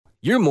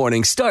Your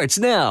morning starts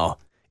now.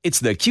 It's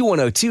the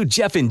Q102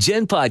 Jeff and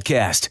Jen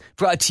podcast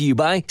brought to you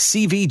by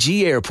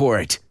CVG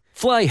Airport.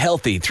 Fly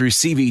healthy through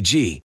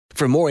CVG.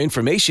 For more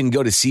information,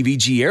 go to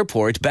CVG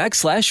Airport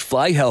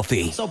 /fly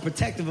healthy. I'm so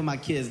protective of my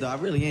kids, though. I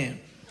really am.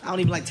 I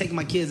don't even like taking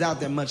my kids out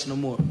that much no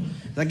more.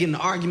 I get into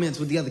arguments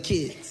with the other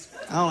kids.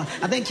 I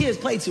think kids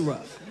play too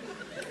rough.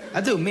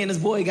 I do. Me and this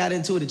boy got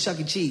into it at Chuck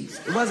E.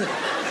 Cheese. It wasn't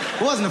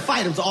a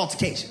fight, it was an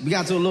altercation. We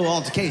got to a little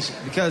altercation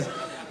because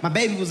my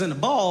baby was in the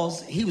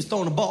balls. He was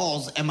throwing the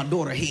balls at my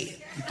daughter's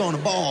head. He throwing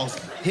the balls,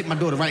 hit my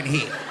daughter right in the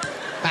head.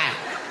 Bang.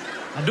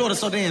 My daughter's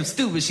so damn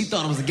stupid, she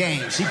thought it was a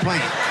game. She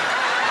playing.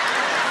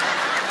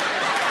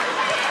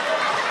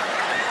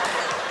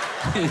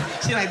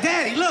 She like,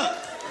 Daddy, look.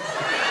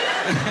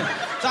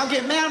 So I'm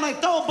getting mad. I'm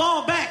like, throw a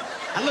ball back.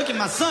 I look at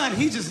my son.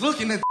 He just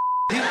looking at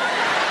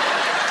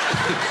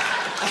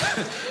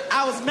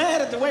I was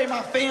mad at the way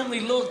my family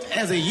looked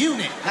as a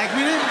unit. Like,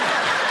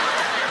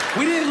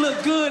 we didn't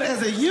look good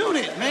as a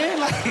unit, man.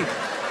 Like,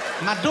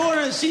 my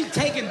daughter, she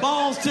taking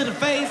balls to the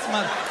face.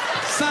 My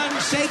son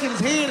shaking his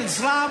head and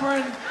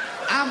slobbering.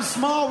 I'm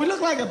small. We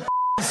look like a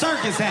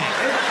circus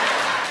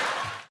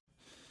act.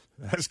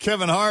 That's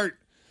Kevin Hart.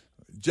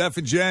 Jeff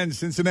and Jen,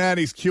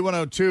 Cincinnati's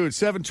Q102 at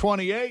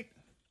 728.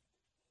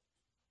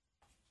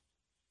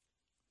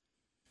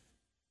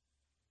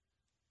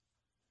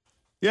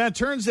 Yeah, it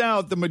turns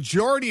out the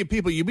majority of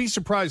people, you'd be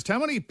surprised how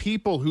many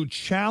people who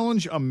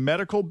challenge a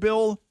medical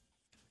bill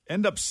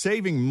end up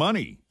saving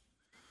money.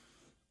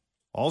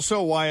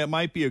 Also, why it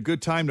might be a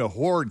good time to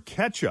hoard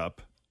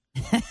ketchup.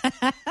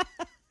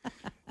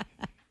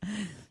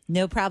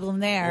 No problem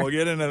there. We'll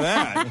get into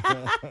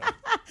that.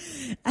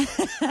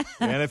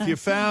 And if you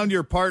found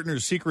your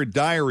partner's secret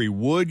diary,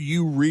 would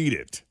you read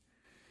it?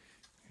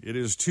 It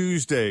is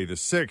Tuesday, the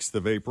 6th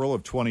of April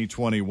of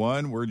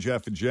 2021. We're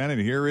Jeff and Jen, and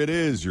here it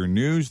is, your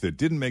news that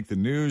didn't make the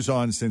news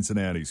on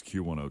Cincinnati's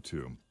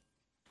Q102.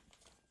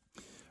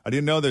 I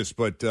didn't know this,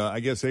 but I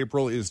guess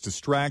April is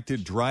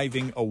Distracted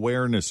Driving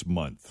Awareness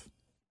Month.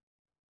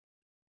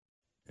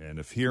 And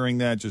if hearing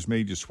that just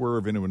made you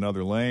swerve into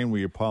another lane,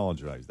 we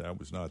apologize. That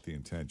was not the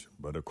intention.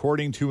 But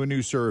according to a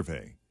new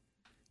survey,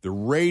 the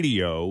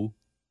radio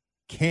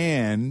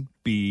can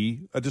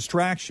be a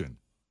distraction.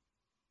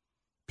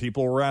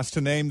 People were asked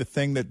to name the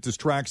thing that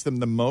distracts them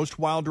the most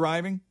while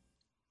driving.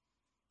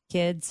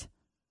 Kids.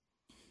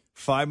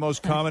 5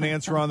 most common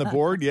answer on the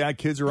board. Yeah,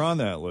 kids are on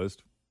that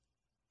list.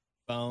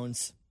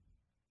 Phones.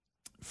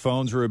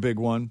 Phones are a big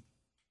one.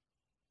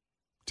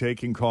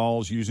 Taking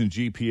calls, using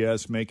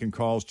GPS, making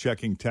calls,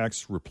 checking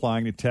texts,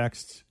 replying to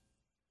texts.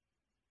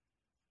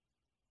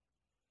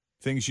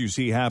 Things you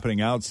see happening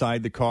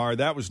outside the car.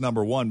 That was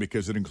number one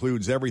because it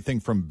includes everything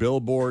from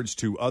billboards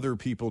to other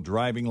people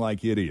driving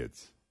like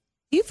idiots.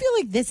 Do you feel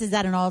like this is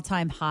at an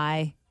all-time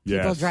high?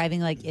 People Yes. driving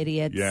like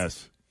idiots?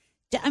 Yes.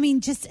 I mean,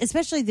 just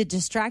especially the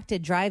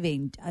distracted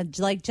driving.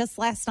 Like just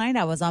last night,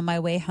 I was on my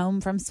way home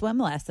from swim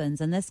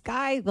lessons, and this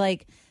guy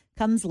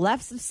comes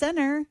left of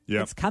center.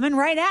 Yep. It's coming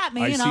right at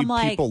me, I and see I'm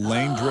like, people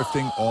lane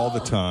drifting all the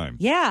time.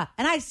 yeah.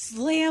 And I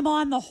slam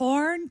on the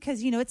horn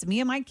because it's me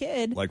and my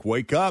kid. Like,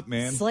 wake up,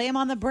 man. Slam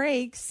on the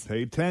brakes,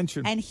 Pay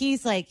attention. and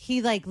he's like,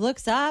 he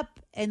looks up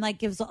and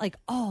gives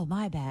oh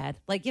my bad,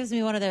 gives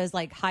me one of those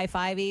high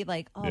fivey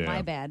oh Yeah.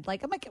 my bad.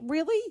 I'm like,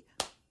 really?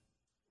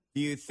 Do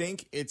you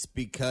think it's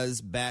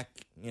because back,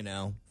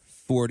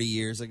 40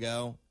 years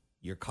ago,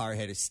 your car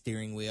had a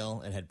steering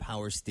wheel, it had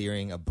power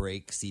steering, a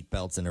brake, seat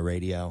belts, and a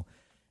radio,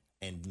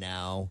 and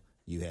now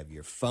you have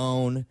your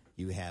phone,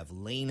 you have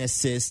lane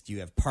assist, you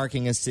have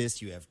parking assist,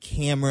 you have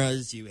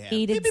cameras, you have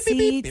Heated beep, beep, beep,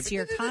 beep, seats. beep,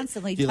 You're beep, beep, beep.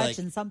 constantly Do you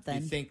touching something.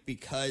 You think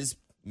because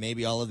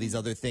maybe all of these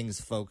other things,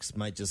 folks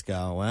might just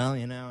go, well,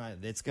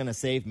 it's going to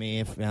save me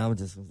if I'm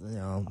just,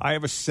 I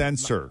have a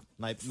sensor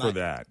for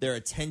that. Their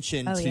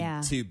attention Oh, to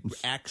yeah. to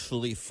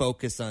actually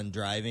focus on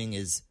driving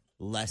is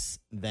less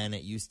than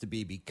it used to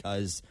be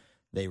because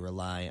they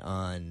rely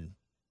on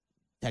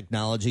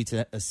technology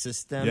to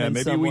assist them. Yeah, in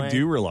maybe some we way.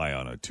 do rely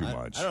on it too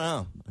much. I don't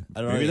know. I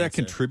don't know Maybe the that answer.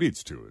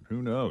 contributes to it.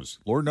 Who knows?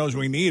 Lord knows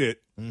we need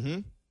it.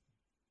 Mm-hmm.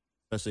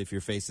 Especially if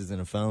your face is in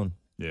a phone.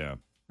 Yeah.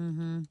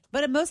 Mm-hmm.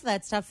 But most of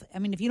that stuff, I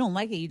mean, if you don't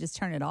like it, you just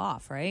turn it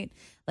off, right?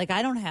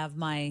 I don't have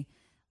my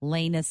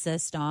lane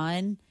assist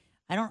on.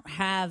 I don't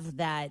have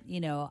that,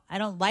 I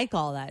don't like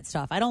all that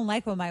stuff. I don't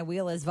like when my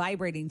wheel is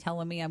vibrating,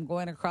 telling me I'm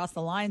going across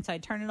the line, so I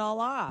turn it all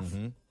off.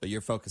 Mm-hmm. But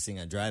you're focusing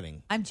on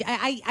driving.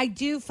 I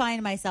do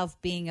find myself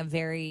being a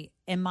very,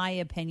 in my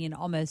opinion,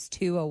 almost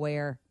too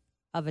aware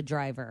of a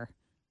driver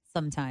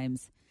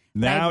sometimes.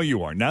 Now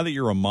you are. Now that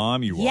you're a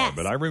mom, you Yes, are.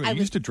 But I remember you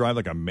used to drive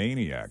like a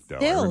maniac, though. I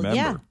Still, remember.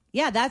 yeah.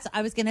 Yeah,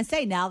 I was going to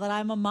say, now that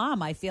I'm a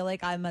mom, I feel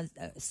like I'm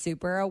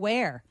super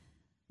aware.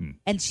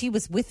 And she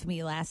was with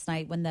me last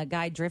night when the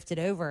guy drifted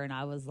over, and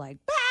I was like,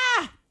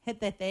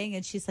 hit the thing.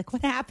 And she's like,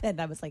 what happened?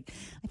 I was like,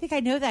 I think I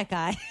know that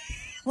guy.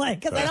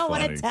 Because I don't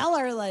want to tell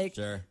her,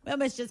 Sure. we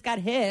almost just got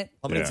hit.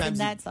 How many And times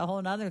that's a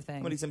whole other thing.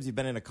 How many times you've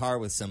been in a car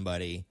with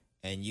somebody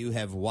and you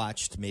have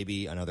watched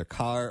maybe another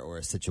car or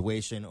a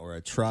situation or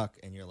a truck,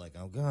 and you're like,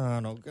 oh,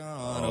 God, oh,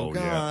 God, oh,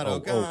 God, oh,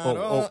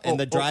 God, and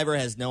the driver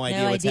has no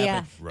idea what's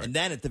happening. Right. And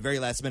then at the very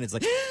last minute, it's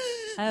like,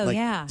 oh,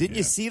 yeah. Didn't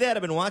you see that?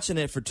 I've been watching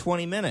it for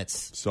 20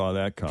 minutes. Saw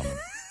that coming.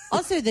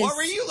 Also, what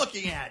were you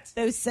looking at?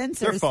 Those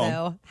sensors,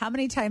 though, how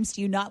many times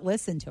do you not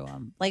listen to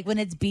them? Like when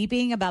it's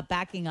beeping about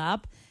backing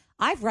up,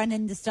 I've run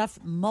into stuff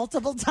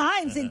multiple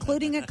times,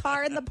 including a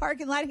car in the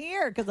parking lot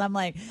here, because I'm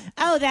like,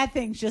 oh, that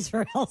thing's just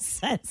real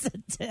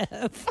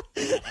sensitive.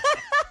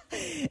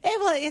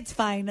 It's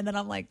fine. And then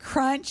I'm like,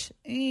 crunch.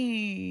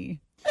 You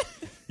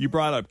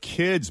brought up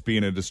kids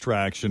being a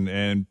distraction,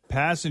 and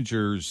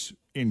passengers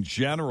in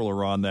general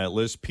are on that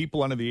list.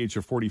 People under the age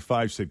of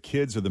 45 said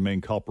kids are the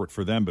main culprit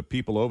for them, but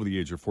people over the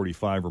age of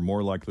 45 are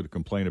more likely to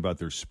complain about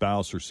their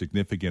spouse or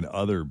significant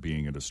other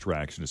being a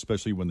distraction,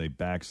 especially when they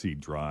backseat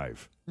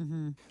drive.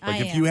 Mm-hmm.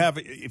 Like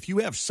if you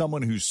have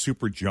someone who's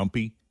super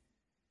jumpy.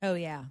 Oh,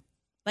 yeah.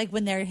 Like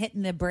when they're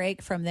hitting the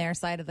brake from their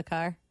side of the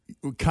car?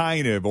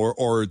 Kind of,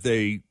 or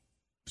they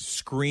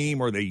scream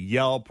or they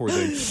yelp or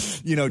they,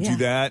 do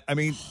that. I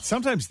mean,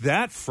 sometimes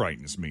that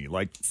frightens me.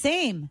 Like,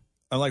 same.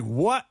 I'm like,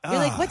 what? You're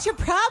like, what's your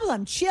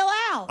problem? Chill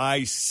out.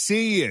 I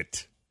see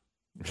it.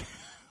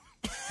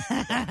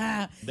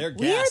 Their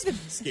gasp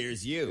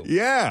scares you.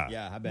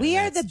 Yeah. We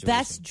are the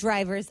best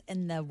drivers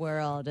in the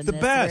world in this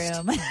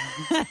room.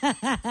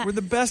 We're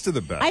the best of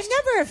the best. I'm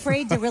never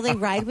afraid to really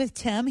ride with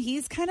Tim.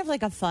 He's kind of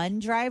like a fun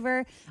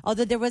driver.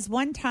 Although there was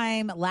one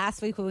time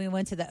last week when we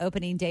went to the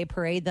opening day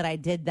parade that I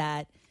did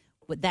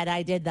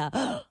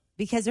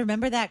because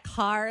remember that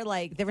car,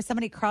 like there was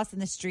somebody crossing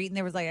the street and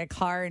there was like a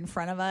car in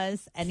front of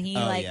us and he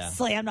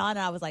slammed on and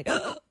I was like,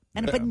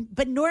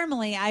 but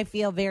normally I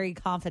feel very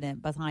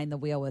confident behind the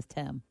wheel with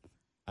Tim.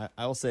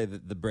 I will say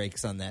that the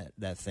brakes on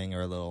that thing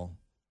are a little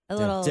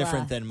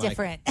different than my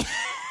different.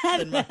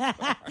 than my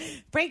car.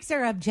 Brakes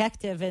are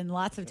objective in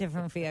lots of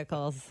different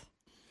vehicles.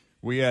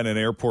 We had an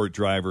airport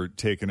driver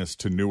taking us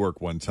to Newark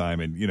one time,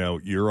 and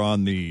you're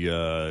on the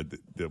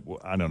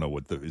I don't know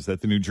is that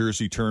the New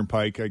Jersey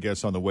Turnpike, I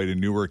guess, on the way to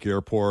Newark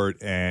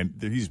Airport, and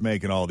he's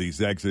making all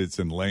these exits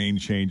and lane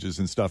changes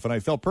and stuff, and I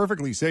felt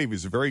perfectly safe.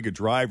 He's a very good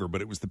driver,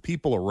 but it was the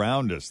people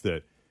around us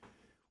that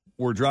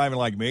were driving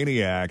like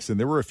maniacs, and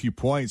there were a few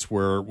points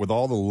where, with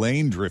all the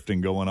lane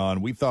drifting going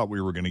on, we thought we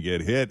were going to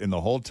get hit, and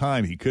the whole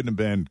time he couldn't have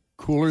been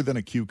cooler than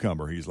a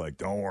cucumber. He's like,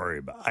 don't worry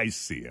about it. I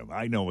see him.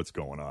 I know what's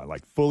going on.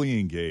 Like, fully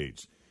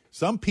engaged.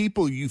 Some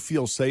people you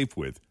feel safe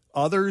with.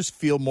 Others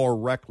feel more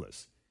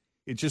reckless.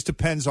 It just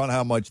depends on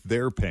how much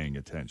they're paying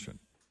attention.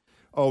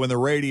 Oh, and the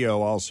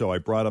radio also. I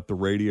brought up the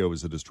radio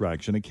as a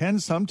distraction. It can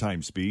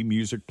sometimes be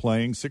music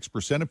playing.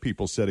 6% of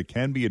people said it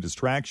can be a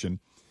distraction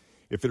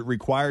if it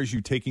requires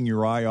you taking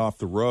your eye off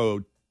the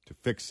road to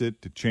fix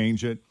it, to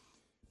change it.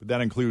 But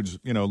that includes,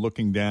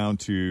 looking down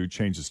to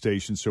change the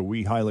station. So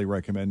we highly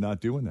recommend not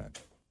doing that.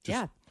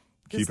 Just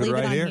keep it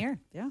right here.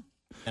 Yeah.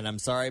 And I'm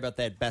sorry about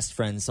that Best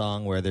Friend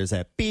song where there's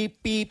that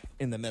beep, beep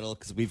in the middle,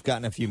 because we've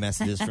gotten a few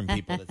messages from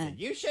people that said,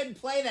 you shouldn't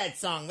play that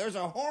song. There's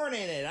a horn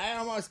in it. I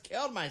almost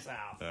killed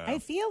myself. I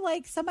feel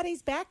like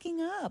somebody's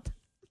backing up.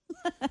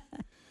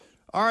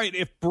 All right.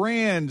 If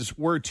brands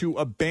were to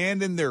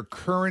abandon their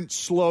current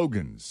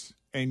slogans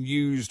and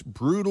used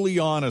brutally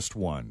honest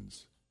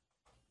ones,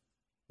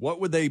 what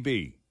would they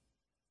be?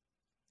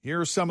 Here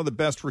are some of the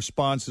best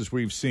responses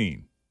we've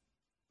seen.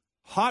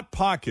 Hot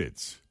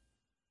Pockets.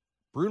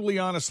 Brutally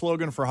honest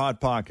slogan for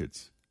Hot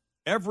Pockets.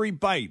 Every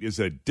bite is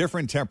a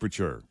different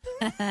temperature.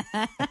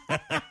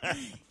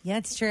 Yeah,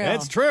 it's true.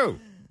 That's true.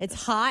 It's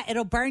hot.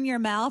 It'll burn your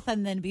mouth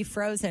and then be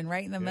frozen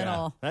right in the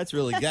middle.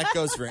 That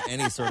goes for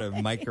any sort of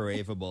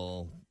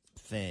microwavable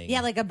thing.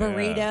 Yeah, like a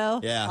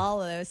burrito. Yeah.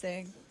 All of those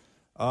things.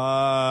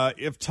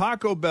 If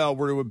Taco Bell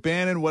were to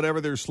abandon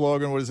whatever their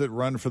slogan, what is it?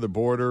 Run for the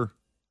border.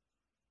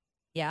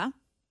 Yeah.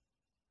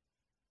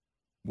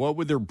 What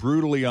would their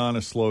brutally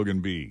honest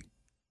slogan be?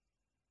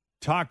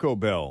 Taco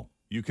Bell,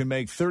 you can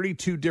make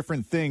 32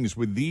 different things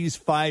with these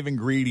 5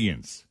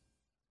 ingredients.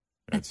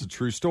 That's a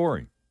true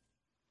story.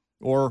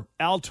 Or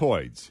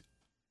Altoids.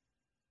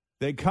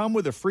 They come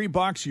with a free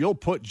box you'll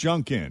put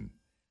junk in.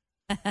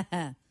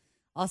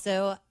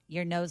 Also,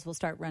 your nose will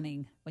start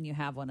running when you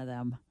have one of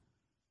them.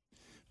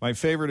 My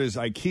favorite is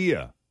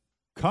IKEA.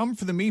 Come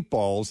for the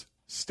meatballs,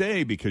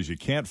 stay because you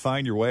can't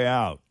find your way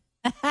out.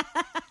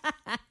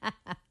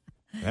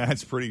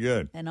 That's pretty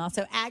good. And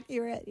also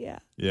accurate, yeah.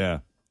 Yeah.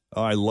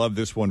 Oh, I love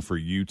this one for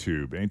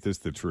YouTube. Ain't this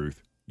the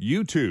truth?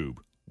 YouTube,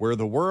 where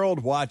the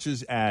world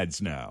watches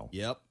ads now.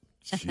 Yep.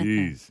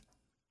 Jeez.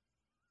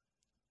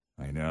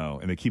 I know.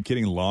 And they keep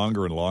getting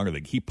longer and longer.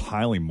 They keep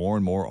piling more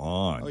and more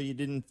on. Oh, you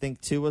didn't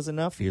think 2 was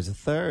enough? Here's a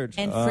 3rd.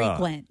 And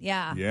frequent,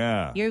 yeah.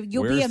 Yeah.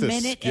 You'll Where's be a the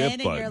minute skip in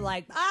button? and you're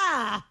like,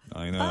 I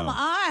know. come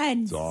on,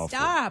 It's awful.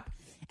 stop.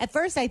 At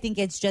first, I think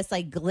it's just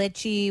like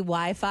glitchy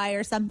Wi-Fi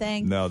or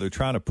something. No, they're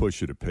trying to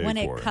push you to pay when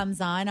for it. When it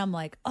comes on, I'm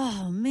like,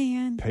 oh,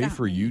 man. Pay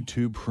for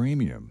YouTube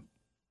Premium.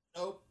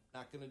 Nope,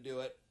 not going to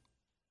do it.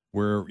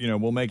 Where,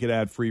 we'll make it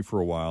ad-free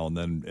for a while, and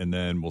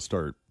then we'll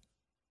start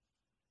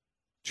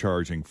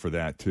charging for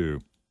that, too.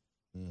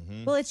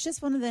 Mm-hmm. Well, it's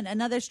just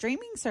another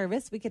streaming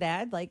service we could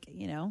add, like,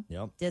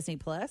 Yep. Disney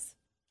Plus.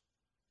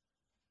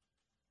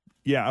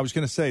 Yeah, I was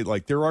going to say,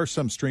 like, there are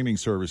some streaming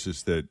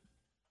services that,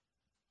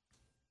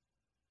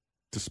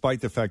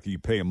 despite the fact that you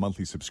pay a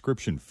monthly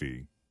subscription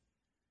fee,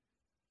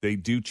 they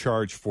do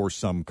charge for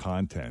some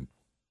content.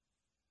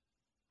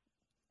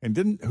 And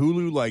didn't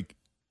Hulu, like,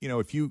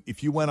 if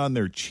you went on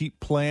their cheap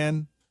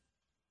plan,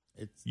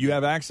 you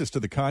have access to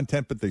the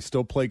content, but they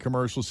still play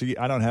commercials. See,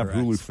 I don't have Correct.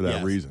 Hulu for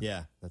that reason.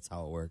 Yeah, that's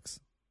how it works.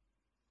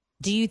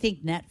 Do you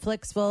think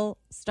Netflix will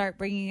start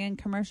bringing in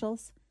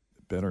commercials?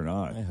 Better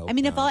not. I hope I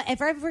mean, not.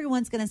 if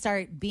everyone's going to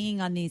start being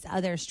on these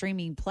other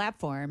streaming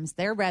platforms,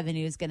 their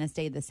revenue is going to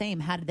stay the same.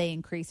 How do they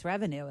increase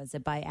revenue? Is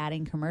it by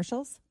adding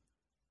commercials?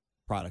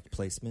 Product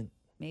placement.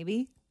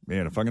 Maybe.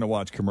 Man, if I'm going to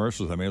watch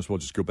commercials, I may as well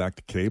just go back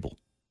to cable.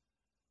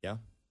 Yeah.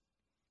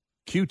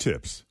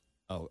 Q-tips.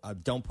 Oh,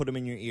 don't put them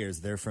in your ears.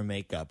 They're for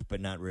makeup,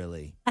 but not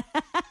really.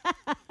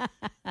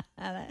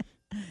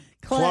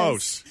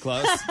 Close.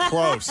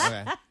 Close?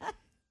 Okay.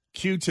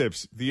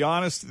 Q-tips,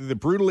 the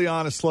brutally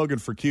honest slogan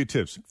for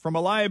Q-tips. From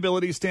a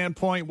liability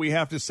standpoint, we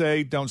have to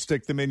say, don't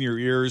stick them in your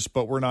ears,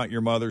 but we're not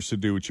your mother, so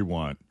do what you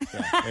want.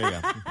 Yeah, there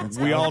you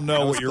go. We all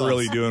know what you're close.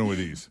 really doing with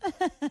these.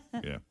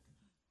 Yeah.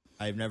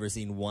 I've never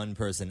seen one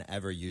person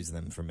ever use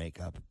them for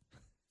makeup.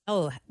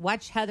 Oh,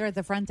 watch Heather at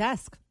the front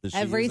desk Does she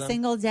every use them?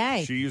 single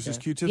day. She uses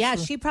Q-tips? Yeah,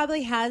 for- she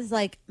probably has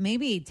like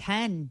maybe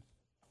 10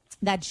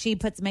 that she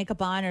puts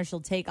makeup on, or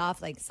she'll take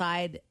off like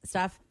side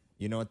stuff.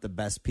 You know what the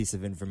best piece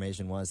of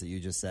information was that you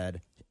just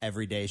said?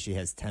 Every day she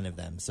has 10 of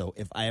them. So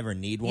if I ever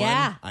need one,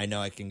 Yeah. I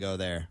know I can go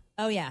there.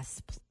 Oh,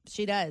 yes,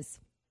 she does.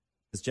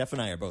 Because Jeff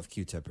and I are both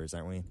Q-tippers,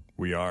 aren't we?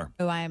 We are.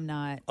 Oh, I am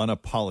not.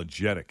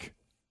 Unapologetic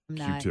I'm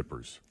not.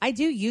 Q-tippers. I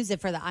do use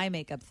it for the eye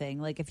makeup thing.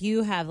 Like if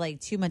you have like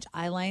too much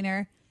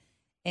eyeliner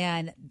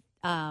and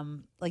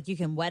like you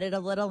can wet it a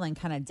little and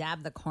kind of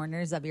dab the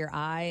corners of your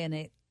eye, and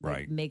it like,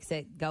 Right. makes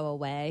it go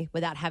away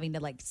without having to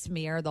like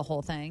smear the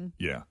whole thing.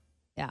 Yeah.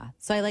 Yeah.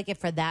 So I like it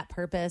for that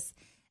purpose.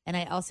 And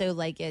I also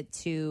like it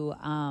to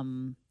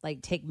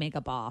like take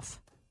makeup off.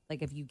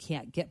 Like if you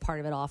can't get part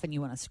of it off and you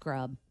want to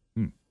scrub.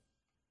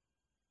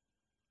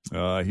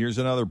 Here's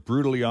another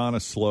brutally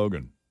honest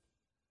slogan.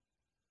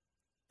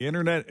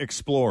 Internet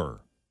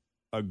Explorer,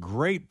 a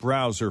great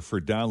browser for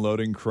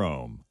downloading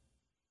Chrome.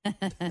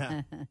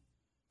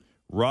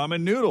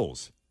 Ramen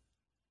noodles,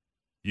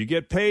 you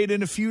get paid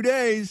in a few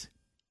days.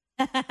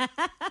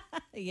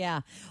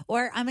 Yeah.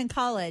 Or I'm in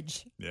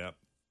college. Yep.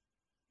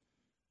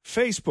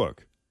 Facebook,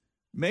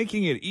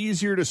 making it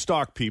easier to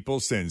stalk people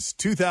since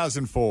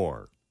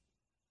 2004.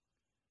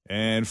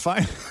 And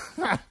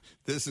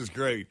this is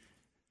great.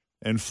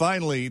 And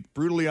finally,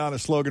 brutally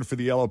honest slogan for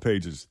the Yellow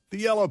Pages. The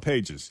Yellow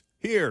Pages.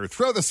 Here,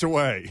 throw this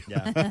away.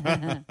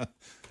 Yeah.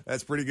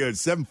 That's pretty good.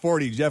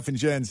 740, Jeff and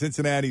Jen,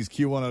 Cincinnati's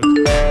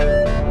Q102.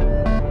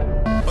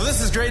 Well,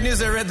 this is great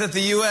news. I read that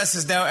the U.S.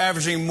 is now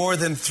averaging more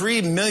than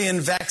 3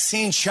 million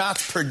vaccine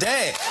shots per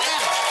day.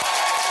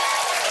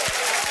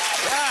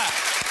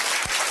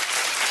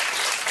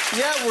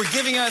 Yeah, we're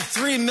giving out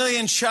 3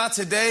 million shots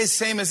a day,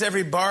 same as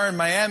every bar in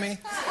Miami.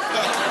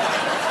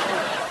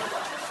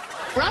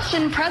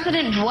 Russian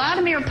President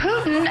Vladimir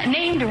Putin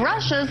named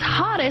Russia's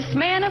hottest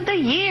man of the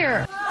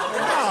year.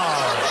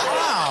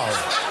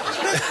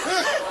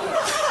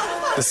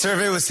 The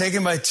survey was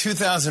taken by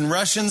 2,000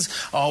 Russians,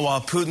 all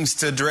while Putin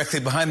stood directly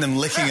behind them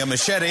licking a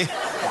machete. Go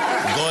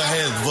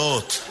ahead,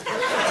 vote.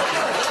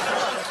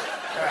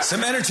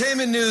 Some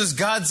entertainment news.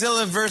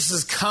 Godzilla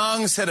vs.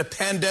 Kong set a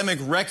pandemic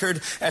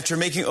record after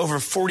making over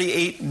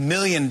 $48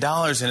 million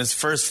in its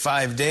first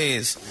 5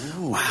 days.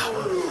 Ooh.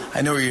 Wow.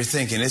 I know what you're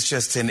thinking. It's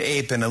just an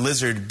ape and a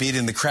lizard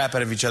beating the crap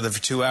out of each other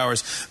for 2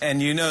 hours.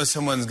 And you know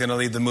someone's going to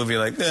leave the movie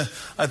like,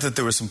 I thought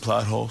there were some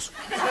plot holes.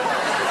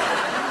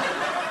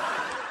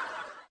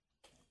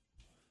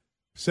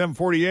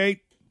 748,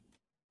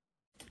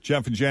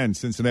 Jeff and Jen,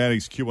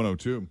 Cincinnati's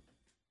Q102.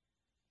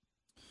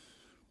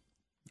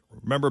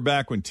 Remember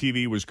back when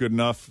TV was good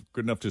enough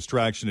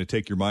distraction to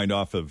take your mind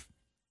off of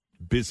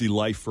busy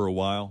life for a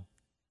while?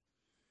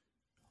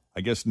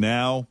 I guess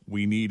now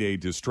we need a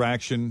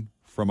distraction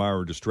from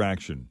our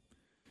distraction,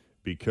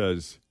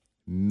 because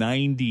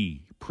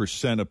 90%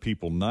 of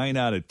people, 9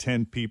 out of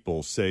 10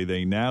 people, say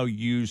they now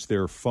use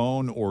their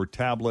phone or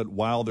tablet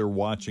while they're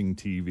watching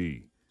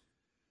TV.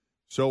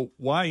 So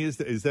why is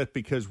that? Is that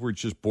because we're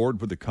just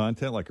bored with the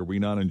content? Like, are we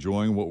not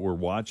enjoying what we're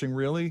watching,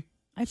 really?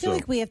 I feel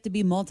like we have to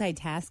be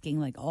multitasking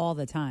like all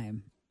the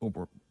time. Well,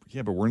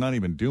 but we're not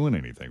even doing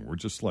anything. We're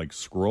just like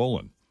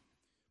scrolling.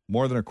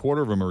 More than a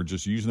quarter of them are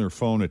just using their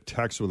phone to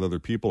text with other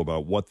people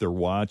about what they're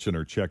watching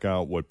or check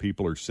out what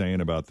people are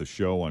saying about the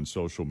show on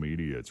social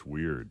media. It's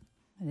weird.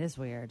 It is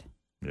weird.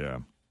 Yeah.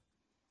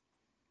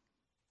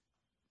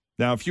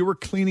 Now, if you were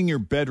cleaning your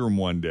bedroom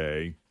one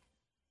day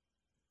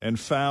and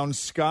found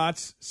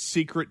Scott's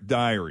secret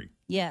diary,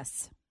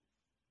 Yes.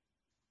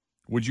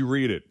 would you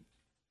read it?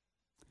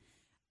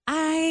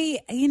 I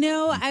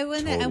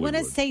want Totally to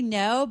would. say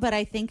no, but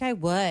I think I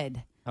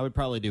would. I would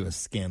probably do a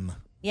skim.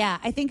 Yeah,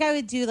 I think I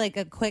would do like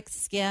a quick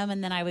skim,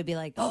 and then I would be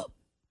like, oh,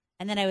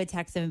 And then I would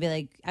text him and be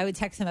like, I would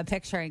text him a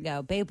picture and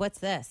go, babe, what's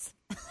this?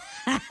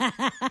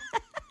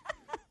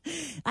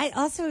 I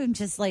also am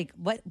just like,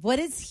 what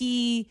is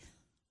he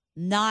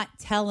not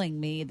telling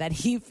me that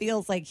he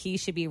feels like he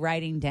should be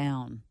writing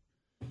down?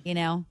 You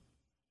know?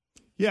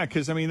 Yeah,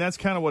 because I mean that's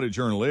kind of what a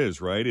journal is,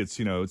 right? It's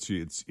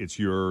it's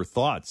your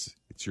thoughts,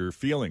 it's your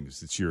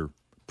feelings, it's your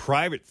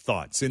private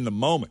thoughts in the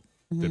moment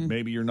that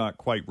maybe you're not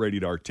quite ready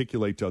to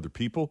articulate to other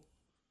people.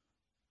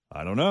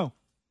 I don't know.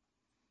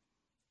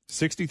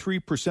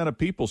 63% of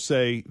people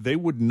say they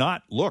would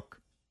not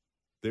look.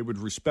 They would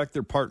respect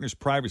their partner's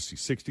privacy.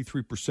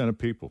 63% of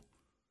people.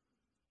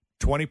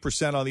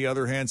 20% on the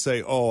other hand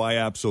say, "Oh, I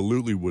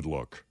absolutely would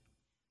look."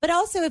 But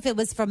also if it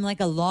was from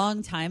like a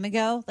long time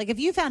ago, like if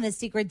you found a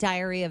secret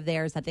diary of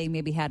theirs that they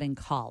maybe had in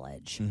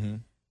college,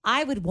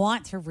 I would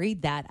want to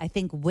read that, I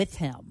think, with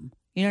him.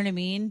 You know what I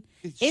mean?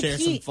 Share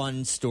some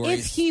fun stories.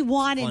 If he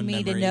wanted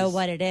me memories. to know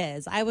what it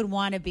is, I would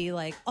want to be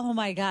like, oh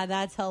my God,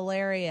 that's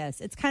hilarious.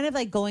 It's kind of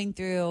like going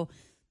through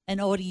an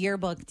old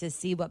yearbook to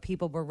see what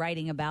people were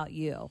writing about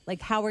you.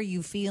 Like, how are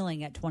you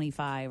feeling at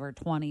 25 or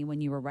 20 when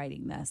you were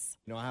writing this?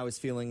 You know how I was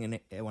feeling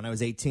when I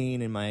was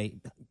 18 in my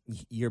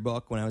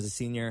yearbook when I was a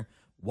senior?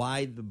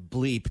 Why the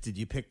bleep did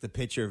you pick the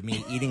picture of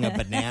me eating a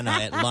banana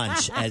at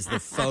lunch as the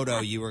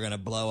photo you were going to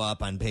blow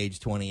up on page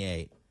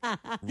 28?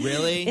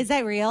 Really? Is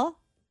that real?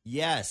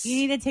 Yes. You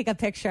need to take a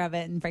picture of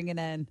it and bring it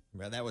in.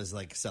 Well, that was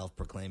like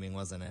self-proclaiming,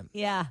 wasn't it?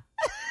 Yeah.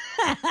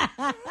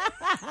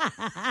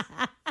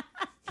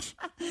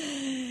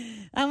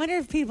 I wonder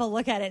if people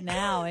look at it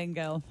now and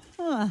go,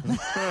 huh.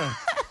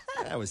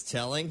 That was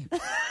telling.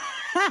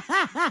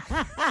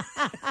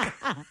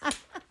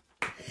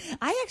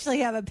 I actually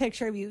have a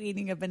picture of you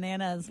eating a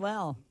banana as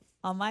well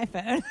on my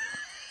phone.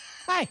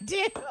 I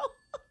do.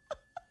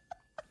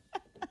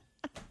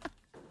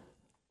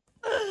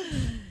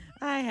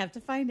 I have to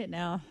find it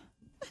now.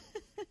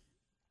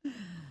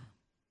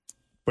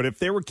 But if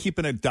they were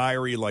keeping a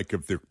diary like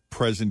of their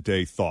present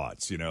day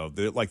thoughts, you know,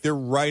 they're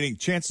writing,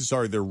 chances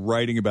are they're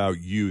writing about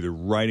you. They're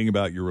writing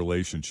about your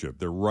relationship.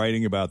 They're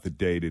writing about the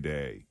day to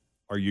day.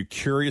 Are you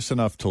curious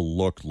enough to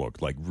look,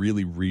 like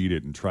really read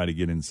it and try to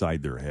get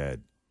inside their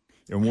head?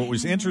 And what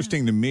was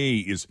interesting to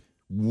me is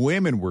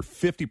women were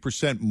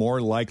 50%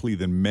 more likely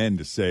than men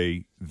to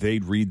say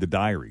they'd read the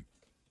diary.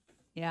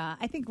 Yeah,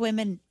 I think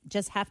women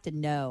just have to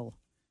know.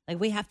 Like,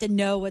 we have to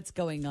know what's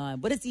going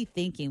on. What is he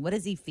thinking? What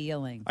is he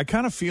feeling? I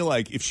kind of feel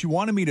like if she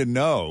wanted me to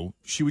know,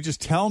 she would just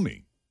tell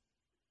me.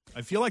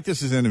 I feel like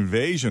this is an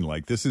invasion.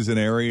 Like, this is an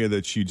area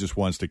that she just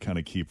wants to kind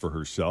of keep for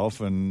herself.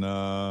 And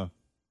I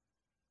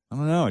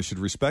don't know. I should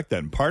respect that.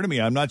 And part of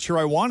me, I'm not sure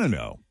I want to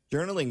know.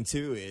 Journaling,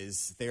 too,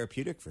 is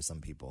therapeutic for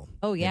some people.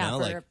 Oh, yeah, you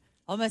know, for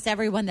almost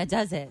everyone that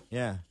does it.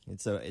 Yeah,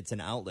 it's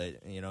an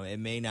outlet. You know, it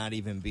may not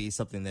even be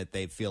something that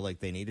they feel like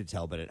they need to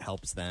tell, but it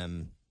helps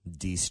them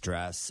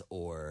de-stress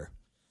or,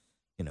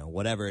 you know,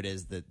 whatever it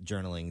is that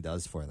journaling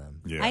does for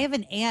them. Yeah. I have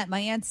an aunt.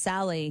 My Aunt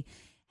Sally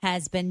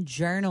has been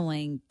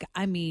journaling,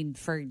 I mean,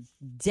 for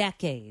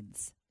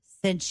decades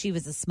since she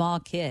was a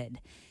small kid.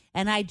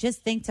 And I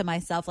just think to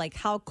myself, like,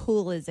 how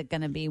cool is it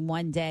going to be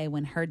one day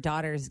when her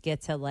daughters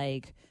get to,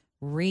 like,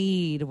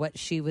 read what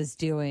she was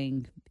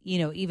doing, you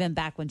know, even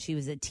back when she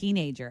was a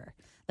teenager.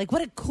 Like,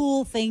 what a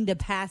cool thing to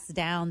pass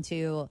down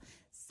to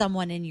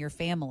someone in your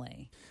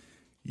family.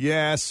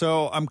 Yeah,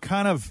 so I'm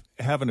kind of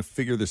having to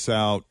figure this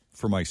out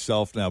for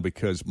myself now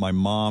because my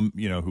mom,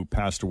 you know, who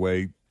passed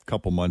away a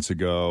couple months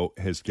ago,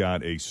 has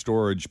got a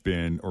storage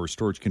bin or a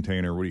storage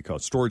container, what do you call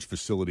it, storage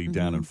facility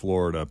down in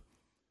Florida.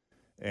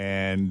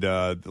 And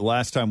the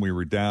last time we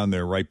were down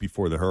there right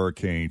before the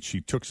hurricane,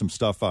 she took some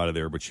stuff out of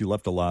there, but she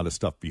left a lot of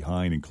stuff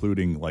behind,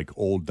 including like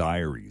old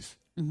diaries.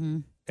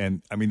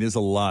 And I mean, there's a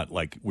lot.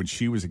 Like when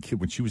she was a kid,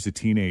 when she was a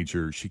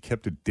teenager, she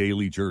kept a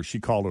daily journal. She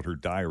called it her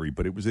diary,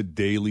 but it was a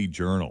daily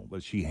journal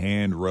that she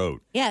hand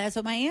wrote. Yeah, that's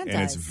what my aunt does.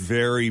 And it's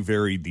very,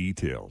 very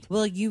detailed.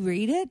 Will you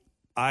read it?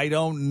 I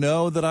don't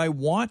know that I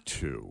want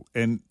to.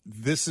 And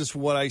this is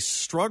what I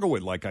struggle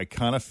with. Like, I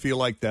kind of feel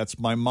like that's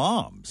my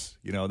mom's.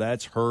 You know,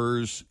 that's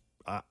hers.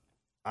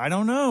 I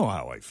don't know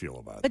how I feel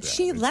about that. But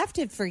she left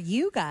it for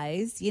you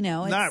guys, you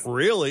know. Not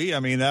really. I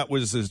mean, that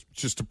was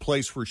just a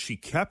place where she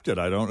kept it.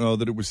 I don't know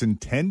that it was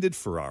intended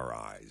for our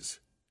eyes.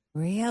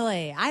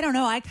 Really? I don't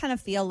know. I kind of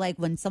feel like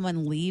when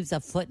someone leaves a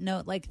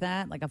footnote like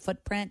that, like a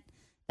footprint,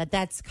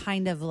 that's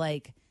kind of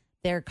like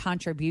their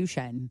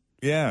contribution.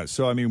 Yeah.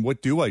 So, I mean,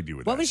 what do I do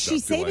with that? What was she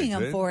stuff? saving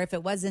them for if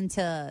it wasn't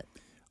to...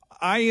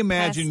 I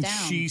imagine down?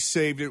 she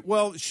saved it.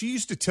 Well, she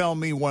used to tell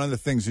me one of the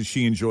things that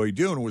she enjoyed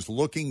doing was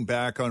looking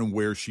back on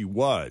where she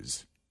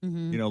was.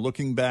 You know,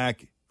 looking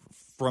back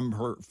from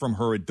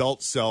her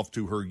adult self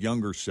to her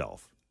younger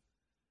self.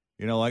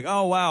 You know, like,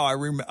 oh wow,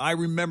 I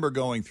remember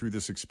going through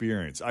this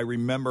experience. I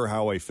remember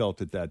how I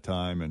felt at that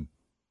time, and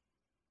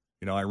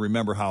you know, I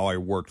remember how I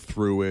worked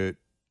through it.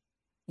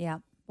 Yeah.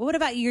 Well, what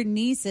about your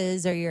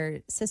nieces or your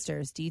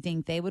sisters? Do you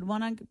think they would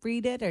want to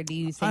read it, or do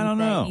you think I don't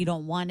know. that you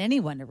don't want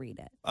anyone to read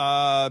it?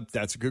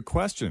 That's a good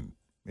question.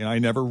 And I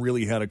never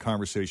really had a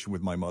conversation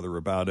with my mother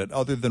about it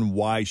other than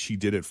why she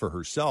did it for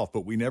herself.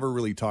 But we never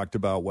really talked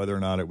about whether or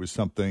not it was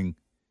something.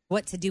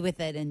 What to do with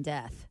it in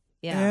death.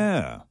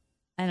 Yeah.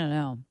 I don't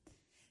know.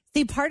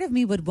 See, part of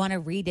me would want to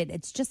read it.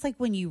 It's just like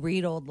when you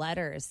read old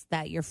letters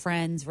that your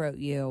friends wrote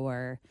you,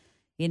 or,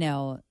 you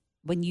know,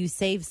 when you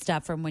save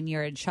stuff from when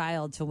you're a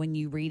child to when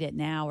you read it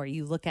now or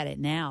you look at it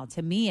now.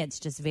 To me, it's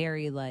just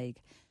very like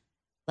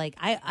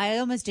I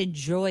almost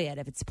enjoy it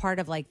if it's part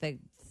of like the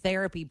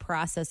therapy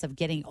process of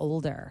getting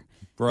older.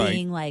 Right.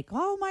 Being like,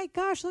 oh my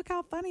gosh, look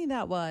how funny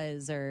that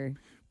was. Or,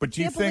 but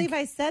do you can't believe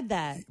I said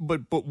that.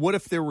 But what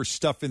if there were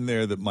stuff in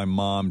there that my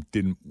mom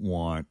didn't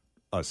want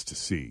us to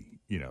see?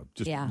 You know,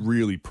 just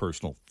really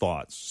personal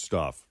thoughts,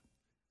 stuff.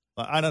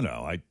 I don't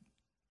know.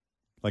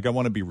 I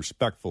want to be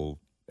respectful,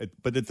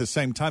 but at the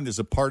same time, there's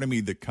a part of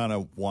me that kind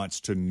of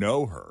wants to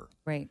know her.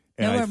 Right.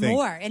 And know her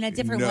more in a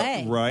different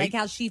way. Right. Like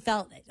how she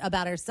felt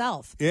about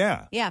herself.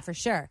 Yeah. Yeah, for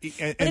sure.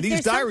 And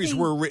these diaries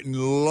were written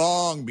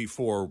long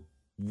before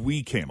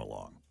we came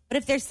along. But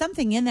if there's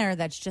something in there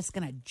that's just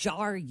going to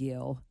jar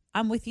you,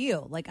 I'm with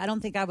you. Like, I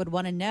don't think I would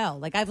want to know.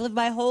 Like, I've lived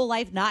my whole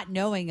life not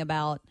knowing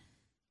about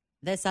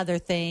this other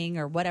thing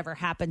or whatever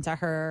happened to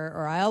her,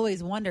 or I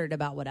always wondered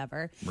about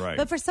whatever. Right.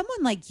 But for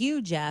someone like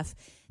you, Jeff,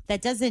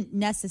 that doesn't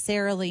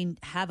necessarily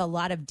have a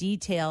lot of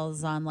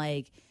details on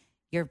like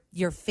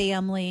your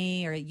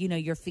family, or you know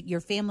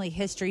your family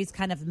history is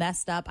kind of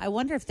messed up. I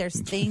wonder if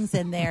there's things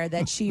in there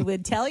that she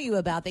would tell you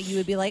about that you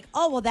would be like,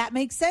 oh, well, that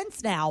makes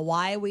sense now.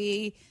 Why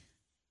we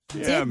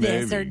did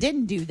this or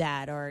didn't do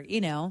that, or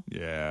you know.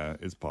 Yeah,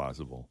 it's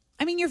possible.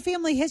 I mean, your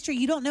family history,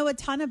 you don't know a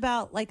ton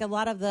about like a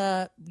lot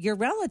of your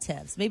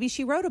relatives. Maybe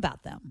she wrote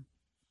about them.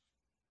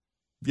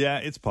 Yeah,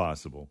 it's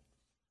possible.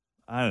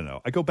 I don't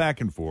know. I go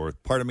back and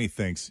forth. Part of me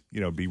thinks,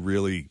 you know,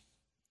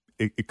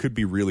 it could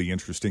be really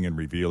interesting and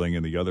revealing.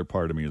 And the other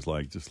part of me is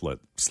like, just let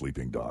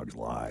sleeping dogs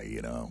lie,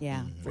 you know.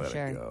 Yeah, for let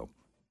sure. it go.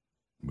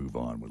 Move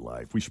on with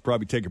life. We should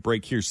probably take a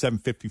break here.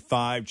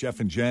 7:55, Jeff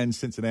and Jen,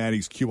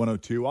 Cincinnati's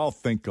Q102. I'll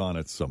think on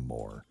it some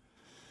more.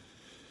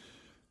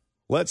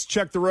 Let's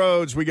check the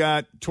roads. We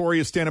got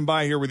Toria standing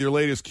by here with your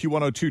latest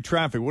Q102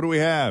 traffic. What do we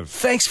have?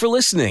 Thanks for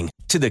listening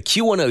to the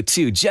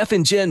Q102 Jeff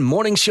and Jen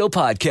Morning Show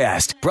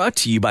podcast, brought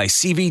to you by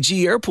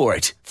CVG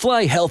Airport.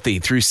 Fly healthy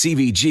through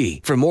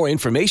CVG. For more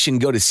information,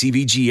 go to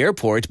CVG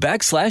Airport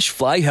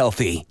 /fly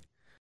healthy.